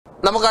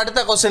നമുക്ക് അടുത്ത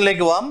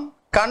ക്വസ്റ്റ്യനിലേക്ക് പോവാം.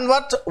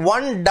 Convert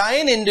 1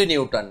 dine into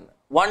newton.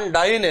 1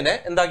 ഡൈനിനെ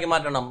എന്താക്കി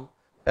മാറ്റണം?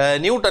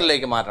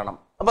 ന്യൂട്ടണിലേക്ക് മാറ്റണം.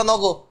 അപ്പൊ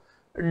നോക്കൂ,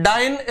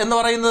 ഡൈൻ എന്ന്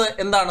പറയുന്നത്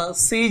എന്താണ്?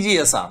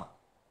 CGS ആണ്.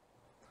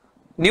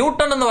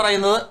 ന്യൂട്ടൺ എന്ന്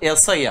പറയുന്നത്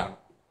SI ആണ്.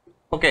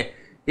 ഓക്കെ,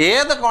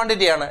 ഏത്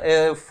ക്വാണ്ടിറ്റിയാണ്?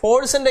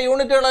 ഫോഴ്സിന്റെ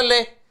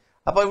യൂണിറ്റുകളല്ലേ.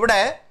 അപ്പൊ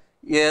ഇവിടെ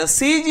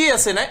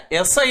CGSനെ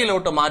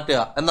SIയിലോട്ട് മാറ്റുക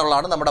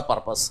എന്നുള്ളതാണ് നമ്മുടെ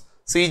പർപ്പസ്.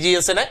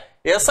 CGSനെ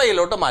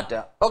SIയിലോട്ട് മാറ്റുക.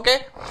 ഓക്കെ,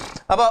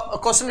 അപ്പൊ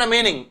ക്വസ്റ്റ്യന്റെ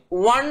meaning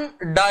 1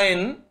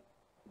 dine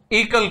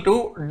equal to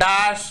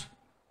dash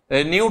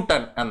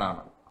newton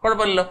എന്നാണ്.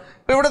 കുഴപ്പമില്ലല്ലോ.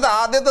 ഇപ്പൊ ഇവിടുത്തെ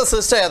ആദ്യത്തെ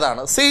സിസ്റ്റം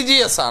ഏതാണ്?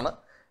 CGS ആണ്.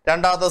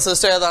 രണ്ടാമത്തെ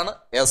സിസ്റ്റം ഏതാണ്?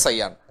 SI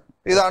ആണ്.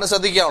 ഇതാണ്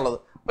ശ്രദ്ധിക്കാനുള്ളത്.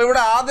 അപ്പൊ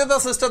ഇവിടെ ആദ്യത്തെ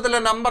സിസ്റ്റത്തിലെ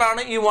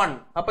നമ്പറാണ് ഈ 1.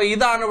 അപ്പൊ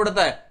ഇതാണ്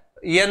ഇവിടുത്തെ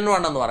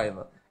N1 എന്ന്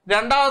പറയുന്നത്.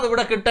 രണ്ടാമത്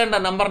ഇവിടെ കിട്ടേണ്ട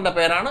നമ്പറിന്റെ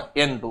പേരാണ്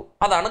N2.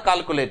 അതാണ്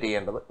കാൽക്കുലേറ്റ്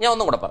ചെയ്യേണ്ടത്. ഞാൻ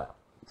ഒന്നും കൂടെ പറയാം.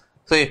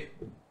 See,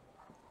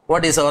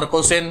 what is our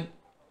question?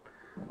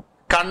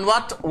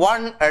 Convert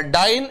 1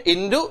 dyne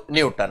into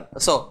Newton.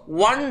 So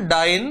 1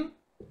 dyne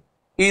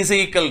is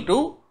equal to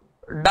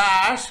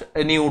dash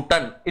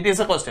Newton. It is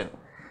a question.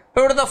 ഇപ്പൊ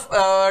ഇവിടുത്തെ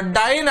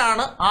ഡൈൻ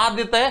ആണ്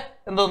ആദ്യത്തെ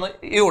എന്തോന്ന്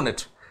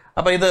യൂണിറ്റ്.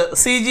 അപ്പൊ ഇത്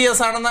CGS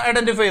ആണെന്ന്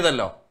ഐഡന്റിഫൈ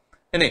ചെയ്തല്ലോ.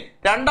 ഇനി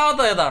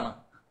രണ്ടാമത്തെ ഏതാണ്?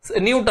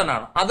 ന്യൂട്ടൺ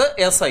ആണ്. അത്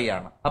SI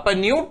ആണ്. അപ്പൊ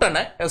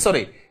ന്യൂട്ടനെ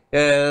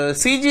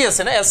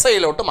CGSനെ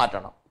SIയിലോട്ട്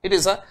മാറ്റണം. It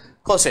is A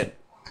question.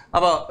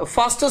 അപ്പൊ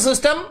first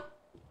system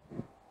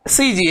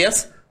CGS,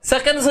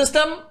 second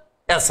system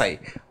SI.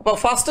 അപ്പൊ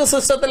ഫസ്റ്റ്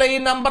സിസ്റ്റത്തിലെ ഈ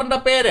നമ്പറിന്റെ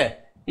പേര്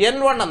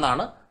N1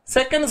 എന്നാണ്.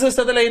 സെക്കൻഡ്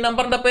സിസ്റ്റത്തിലെ ഈ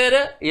നമ്പറിന്റെ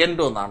പേര്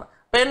N2 എന്നാണ്.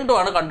 അപ്പൊ N2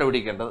 ആണ്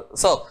കണ്ടുപിടിക്കേണ്ടത്.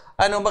 സോ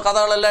അതിന് മുമ്പ്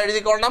കഥകളെല്ലാം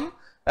എഴുതിക്കൊള്ളണം.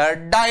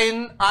 Dine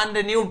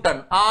and newton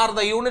are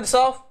the units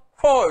of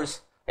force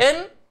in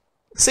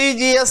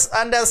CGS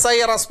and SI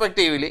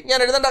respectively. ഞാൻ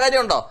എഴുതേണ്ട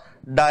കാര്യമുണ്ടോ?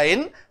 Dine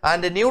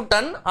and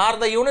newton are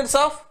the units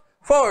of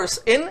force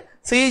in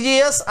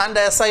CGS and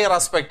SI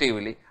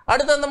respectively.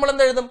 അടുത്ത നമ്മൾ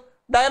എന്ത് എഴുതും?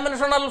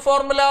 Dimensional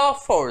formula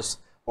of force.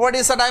 What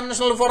is A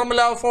dimensional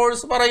formula of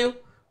force? പറയൂ.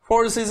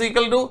 Force is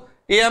equal to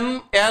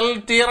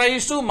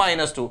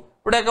mLT⁻².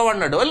 ഇവിടെയൊക്കെ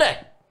 1 ഇടും അല്ലേ.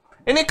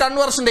 ഇനി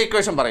കൺവേർഷന്റെ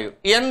ഇക്വേഷൻ പറയൂ.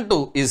 N2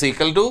 is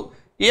equal to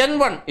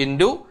N1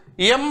 into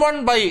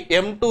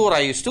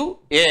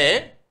m1/m2⁻A.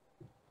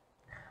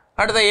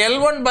 അടുത്ത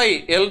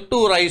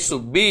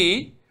L1/L2⁻B.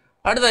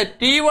 അടുത്ത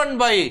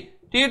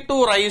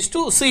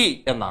T1/T2⁻C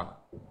എന്നാണ്.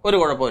 ഒരു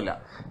കുഴപ്പമില്ല.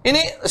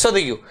 ഇനി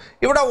ശ്രദ്ധിക്കൂ,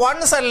 ഇവിടെ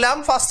 1s എല്ലാം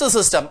ഫസ്റ്റ്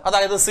സിസ്റ്റം,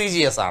 അതായത്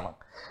CGS ആണ്.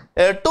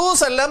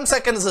 2s എല്ലാം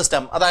സെക്കൻഡ്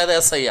സിസ്റ്റം, അതായത്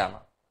SI ആണ്.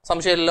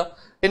 സംശയമില്ലല്ലോ.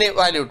 ഇനി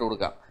വാല്യൂ ഇട്ട്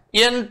കൊടുക്കാം.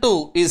 N2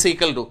 is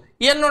equal to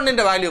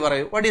N1ന്റെ value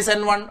പറയൂ. What is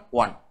N1?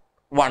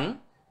 1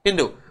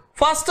 into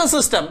first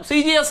system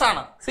CGS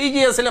ആണ്.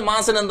 CGSൽ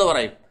മാസിന് എന്ത്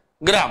പറയും?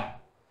 ഗ്രാം.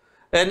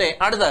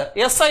 അടുത്ത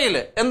SIയിൽ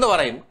എന്ത്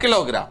പറയും?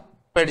 കിലോഗ്രാം.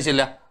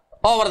 പേടിച്ചില്ല.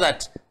 ഓവർ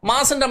ദാറ്റ്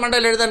മാസിന്റെ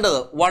മണ്ടയിൽ എഴുതേണ്ടത്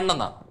 1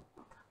 എന്നാണ്.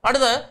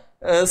 അടുത്ത്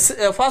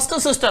ഫസ്റ്റ്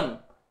സിസ്റ്റം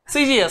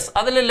CGS,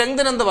 അതിൽ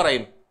ലെങ്തിന് എന്ത്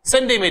പറയും?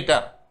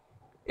 സെന്റിമീറ്റർ.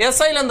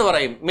 SIയിൽ എന്ത്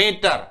പറയും?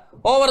 മീറ്റർ.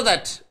 Over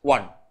that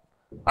 1.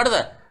 അടുത്ത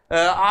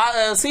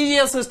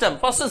CGS സിസ്റ്റം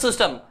ഫസ്റ്റ്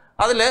സിസ്റ്റം,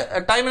 അതിൽ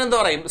ടൈമിന് എന്ത്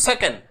പറയും?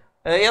 സെക്കൻഡ്.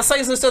 SI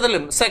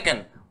സിസ്റ്റത്തിലും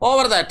സെക്കൻഡ്.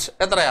 ഓവർ ദാറ്റ്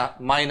എത്രയാ?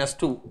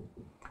 -2.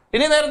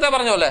 ഇനി നേരത്തെ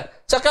പറഞ്ഞ പോലെ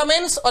ചക്ക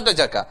മീൻസ് ഒറ്റ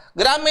ചക്ക,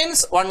 gram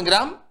means 1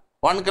 gram,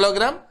 1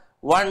 kilogram,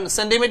 1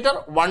 centimetre,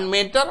 1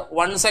 metre,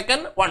 1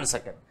 second, 1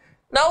 second.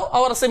 Now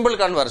അവർ സിമ്പിൾ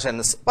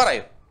കൺവേർഷൻസ്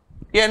പറയൂ.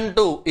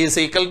 N2 ഈസ്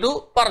ഈക്വൽ ടു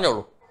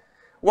പറഞ്ഞോളൂ.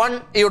 1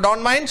 you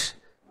don't mind.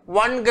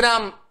 1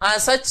 gram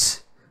as such.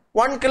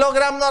 1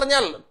 kilogram എന്ന്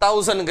പറഞ്ഞാൽ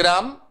 1000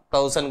 ഗ്രാം.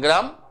 1000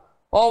 ഗ്രാം.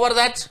 ഓവർ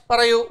ദാറ്റ്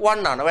പറയൂ.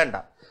 1 ആണ്, വേണ്ട.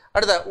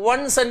 അടുത്ത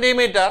 1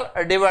 സെന്റിമീറ്റർ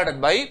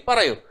ഡിവൈഡഡ് ബൈ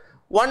പറയൂ.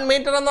 1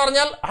 മീറ്റർ എന്ന്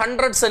പറഞ്ഞാൽ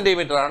 100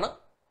 സെന്റിമീറ്റർ ആണ്.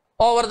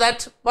 ഓവർ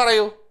ദാറ്റ്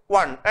പറയൂ.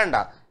 1 വേണ്ട.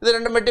 ഇത്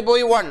രണ്ടും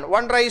വെട്ടിപ്പോയി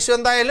 1 റൈഷ്യോ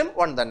എന്തായാലും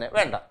 1 തന്നെ,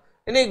 വേണ്ട.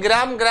 ഇനി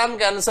ഗ്രാം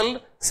ക്യാൻസൽഡ്,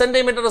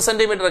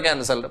 സെന്റിമീറ്റർ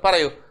ക്യാൻസൽഡ്.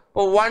 പറയൂ.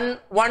 ഇപ്പോൾ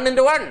 1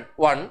 ഇൻറ്റു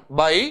 1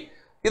 ബൈ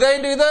ഇത്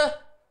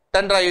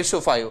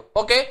 10⁻⁵.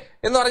 ഓക്കെ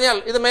എന്ന് പറഞ്ഞാൽ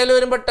ഇത് മേലെ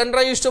വരുമ്പോൾ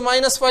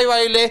 10⁻⁻5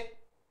 ആയില്ലേ.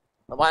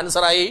 അപ്പൊ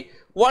ആൻസർ ആയി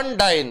 1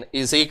 dine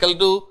is equal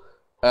to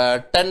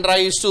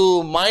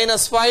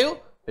 10⁻⁻5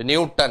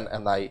 newton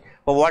എന്നായി.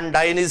 അപ്പൊ 1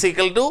 dine is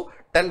equal to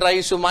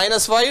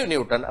 10⁻⁻5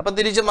 newton. അപ്പൊ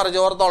തിരിച്ചു മറിച്ച്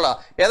ഓർത്തോളാം.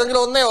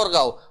 ഏതെങ്കിലും ഒന്നേ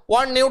ഓർക്കാവൂ.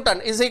 1 newton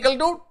is equal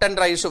to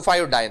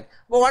 10⁻5 dine.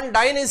 അപ്പൊ 1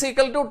 dine is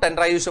equal to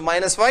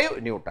 10⁻⁻5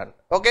 newton.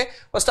 Okay,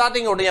 അപ്പൊ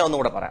സ്റ്റാർട്ടിംഗ് കൊണ്ട് ഞാൻ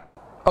ഒന്നുകൂടെ പറയാം.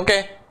 Okay,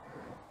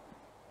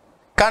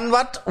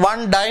 convert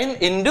 1 dine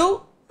into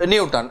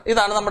newton.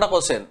 ഇതാണ് നമ്മുടെ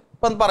ക്വസ്റ്റ്യൻ.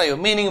 ഇപ്പം പറയൂ,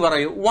 മീനിങ്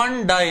പറയൂ. 1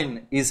 dine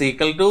is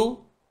equal to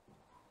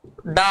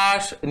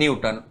dash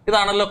newton.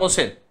 ഇതാണല്ലോ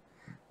ക്വസ്റ്റ്യൻ.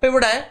 ഇപ്പൊ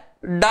ഇവിടെ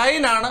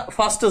ഡൈൻ ആണ്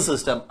ഫസ്റ്റ്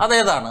സിസ്റ്റം,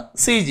 അതേതാണ്?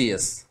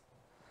 CGS.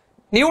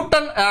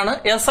 ന്യൂട്ടൺ ആണ്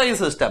SI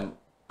സിസ്റ്റം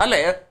അല്ലേ?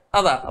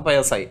 അതാ. അപ്പൊ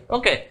SI.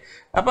 ഓക്കെ,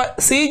 അപ്പൊ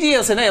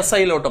CGSനെ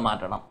SIയിലോട്ട്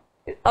മാറ്റണം.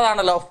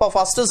 അതാണല്ലോ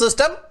ഫസ്റ്റ്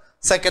സിസ്റ്റം,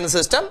 സെക്കൻഡ്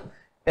സിസ്റ്റം.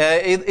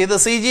 ഇത്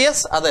CGS,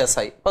 അത്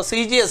SI. അപ്പൊ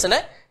CGSനെ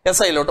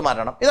SIയിലോട്ട്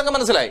മാറ്റണം. ഇതൊക്കെ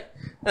മനസ്സിലായി.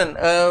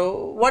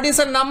 What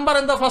is A number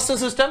in the first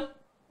system?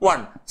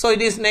 1. So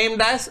it is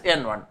named as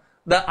N1.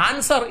 The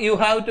answer you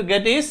have to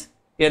get is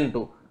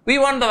N2. We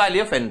want the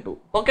value of N2.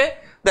 Okay.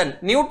 Then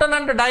Newton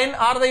and dyne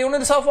are the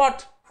units of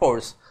what?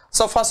 Force.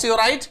 So first you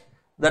write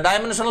the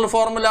dimensional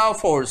formula of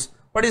force.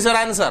 What is your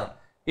answer?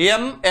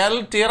 ML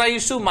T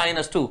raised to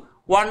minus 2.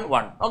 1,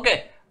 1. Okay.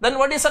 Then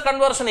what is the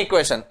conversion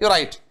equation? You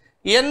write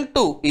N2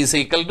 is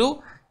equal to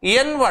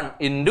N1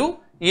 into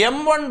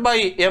M1 by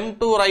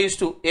M2 raised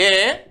to A,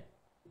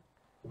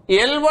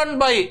 L1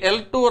 by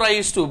L2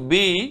 raised to B,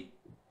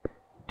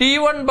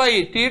 T1 by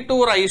T2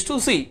 raised to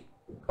C.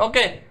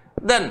 Okay.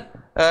 Then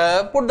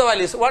put the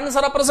values. 1 is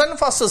represent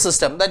first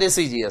system, that is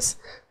CGS.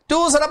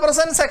 2 is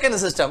represent second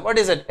system. What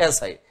is it?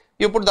 SI.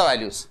 You put the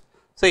values.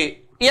 See,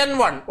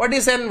 N1. What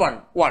is N1?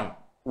 1.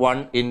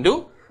 1 into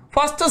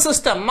first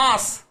system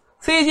mass.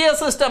 CGS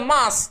system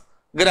mass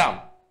gram.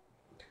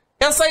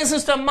 SI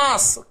system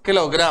mass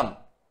kilogram.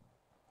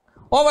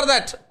 Over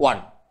that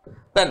 1.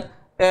 Then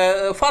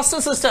first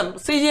system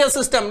CGS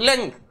system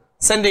length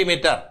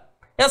centimeter.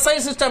 SI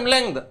system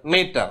length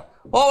meter.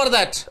 Over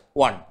that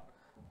 1.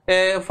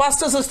 First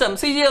system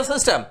CGS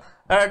system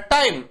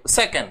time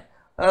second.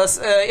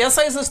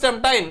 SI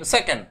system time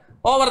second.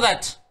 Over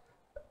that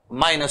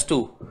minus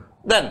 2.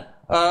 Then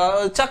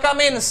chakka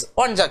means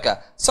 1 chakka.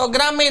 So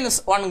gram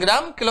means 1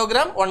 gram,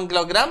 kilogram, 1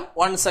 kilogram,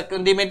 1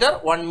 centimeter,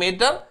 1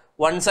 meter,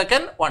 1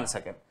 second, 1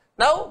 second.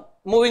 Now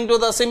moving to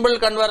the simple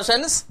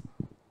conversions.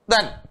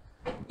 Then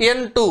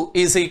N2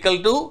 is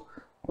equal to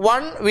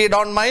 1, we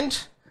don't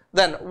mind.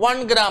 Then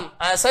 1 gram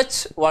as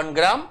such, 1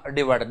 gram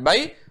divided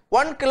by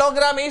 1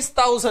 kilogram is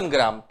 1000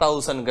 gram,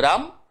 1000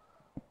 gram.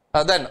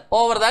 Then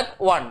over that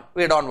 1,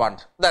 we don't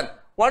want. Then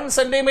 1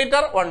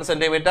 centimeter, 1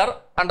 centimeter.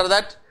 Under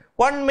that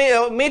 1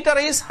 meter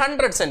is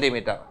 100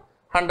 centimeter,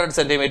 100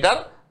 centimeter.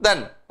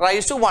 Then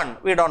raised to 1,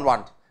 we don't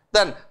want.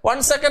 Then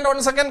 1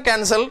 second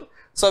cancelled.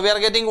 So we are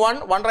getting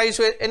 1 raised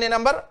to any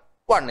number,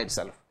 1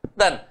 itself.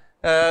 Then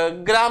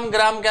gram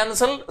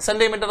cancelled,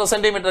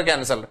 centimeter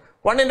cancelled.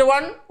 1 into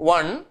 1,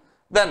 1.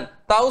 Then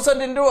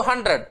 1000 into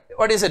 100,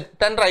 what is it?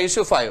 10 raised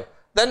to 5.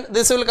 Then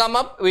this will come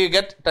up, we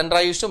get 10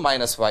 raised to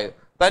minus 5.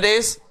 That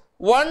is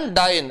 1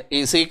 dyne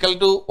is equal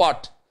to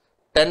what?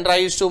 10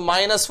 raised to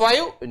minus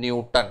 5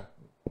 Newton.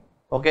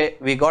 Okay,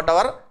 we got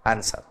our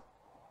answer.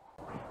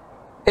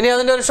 Ini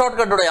adinte oru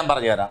shortcut odu I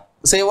പറഞ്ഞു തരാം.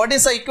 Say what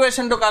is the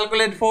equation to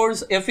calculate force?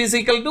 F is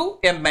equal to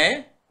ma.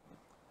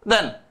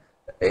 Then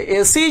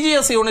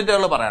CGS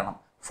യൂണിറ്റുകൾ പറയണം.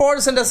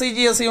 ഫോഴ്സിന്റെ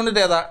CGS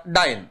unit ഏതാ?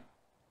 Dine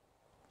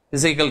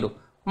is equal to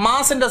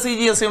മാസിന്റെ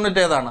CGS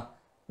unit ഏതാണ്?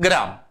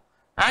 Gram.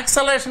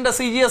 ആക്സലറേഷന്റെ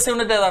CGS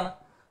unit ഏതാണ്?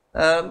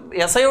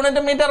 SI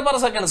unit metre per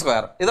second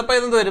square. ഇതിപ്പോൾ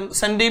എന്ത് വരും?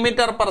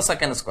 Centimetre per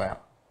second square.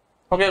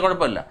 Okay,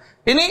 കുഴപ്പമില്ല.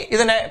 ഇനി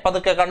ഇതിനെ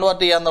പതുക്കെ കൺവേർട്ട്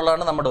ചെയ്യുക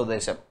എന്നുള്ളതാണ് നമ്മുടെ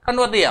ഉദ്ദേശം.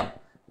 കൺവേർട്ട് ചെയ്യാം.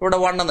 ഇവിടെ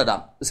 1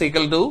 എന്നിടാം. is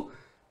equal to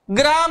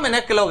ഗ്രാമിനെ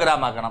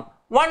കിലോഗ്രാം ആക്കണം.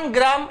 1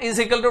 gram is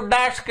equal to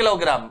dash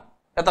kilogram.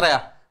 എത്രയാ?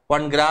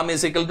 1 gram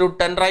is equal to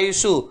 10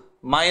 raised to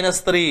minus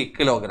 3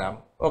 kilogram.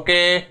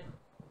 Okay.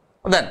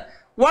 Then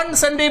 1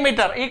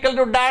 centimeter equal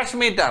to dash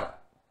meter,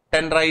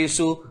 10 raised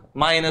to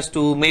minus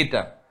 2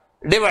 meter,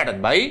 divided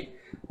by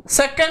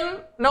second,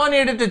 no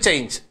need to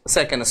change,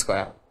 second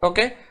square.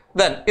 Okay.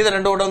 Then ഇത്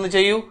രണ്ടും കൂടെ ഒന്ന്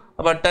ചെയ്യൂ.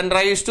 അപ്പോൾ 10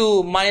 raised to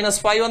minus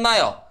 5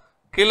 എന്നായോ?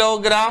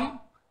 Kilogram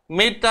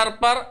meter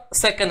per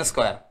second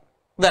square.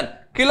 Then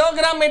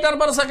kilogram meter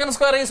per second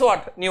square is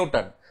what?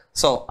 Newton.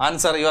 So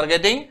answer you are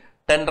getting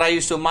 10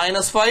 raised to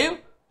minus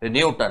 5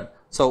 Newton.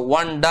 So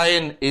 1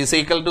 dyne is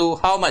equal to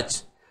how much?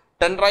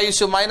 10 raised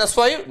to minus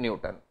 5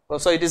 Newton.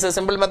 So it is a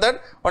simple method.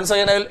 Once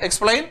again I will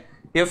explain.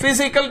 F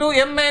is equal to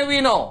ma, we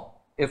know.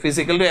 F is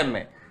equal to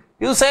ma.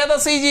 You say the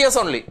CGS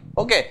only.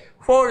 Okay.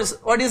 Force,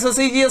 what is the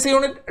CGS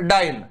unit?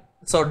 Dyne.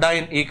 So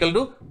dyne equal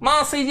to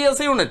mass CGS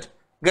unit.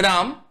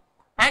 Gram.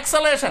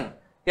 Acceleration.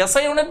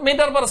 SI unit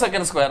meter per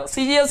second square.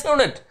 CGS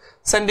unit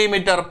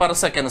centimeter per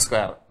second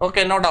square.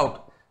 Okay, no doubt.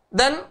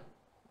 Then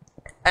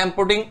I am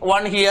putting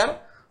 1 here.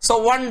 So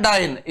 1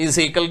 dyne is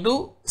equal to,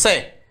 say,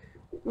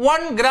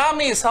 1 gram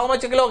is how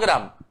much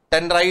kilogram?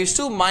 10 raised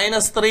to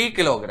minus 3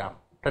 kilogram.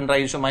 10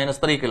 raised to minus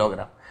 3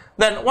 kilogram.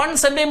 Then 1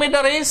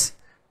 centimeter is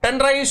 10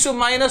 raised to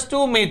minus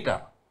 2 meter,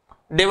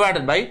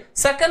 divided by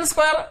second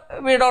square,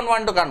 we don't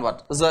want to convert,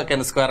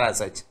 second square as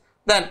such.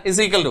 Then is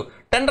equal to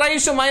 10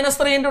 raised to minus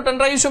 3 into 10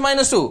 raised to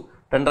minus 2,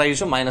 10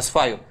 raised to minus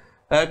 5.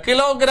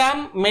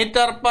 Kilogram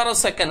meter per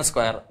second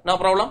square. No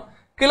problem.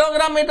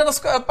 Kilogram meter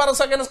per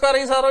second square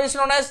is always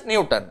known as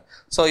Newton.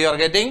 So you are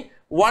getting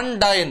 1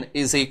 dyne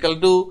is equal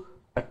to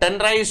 10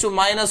 raised to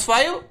minus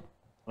 5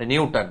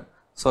 Newton.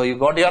 So you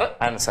got your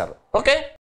answer. Okay.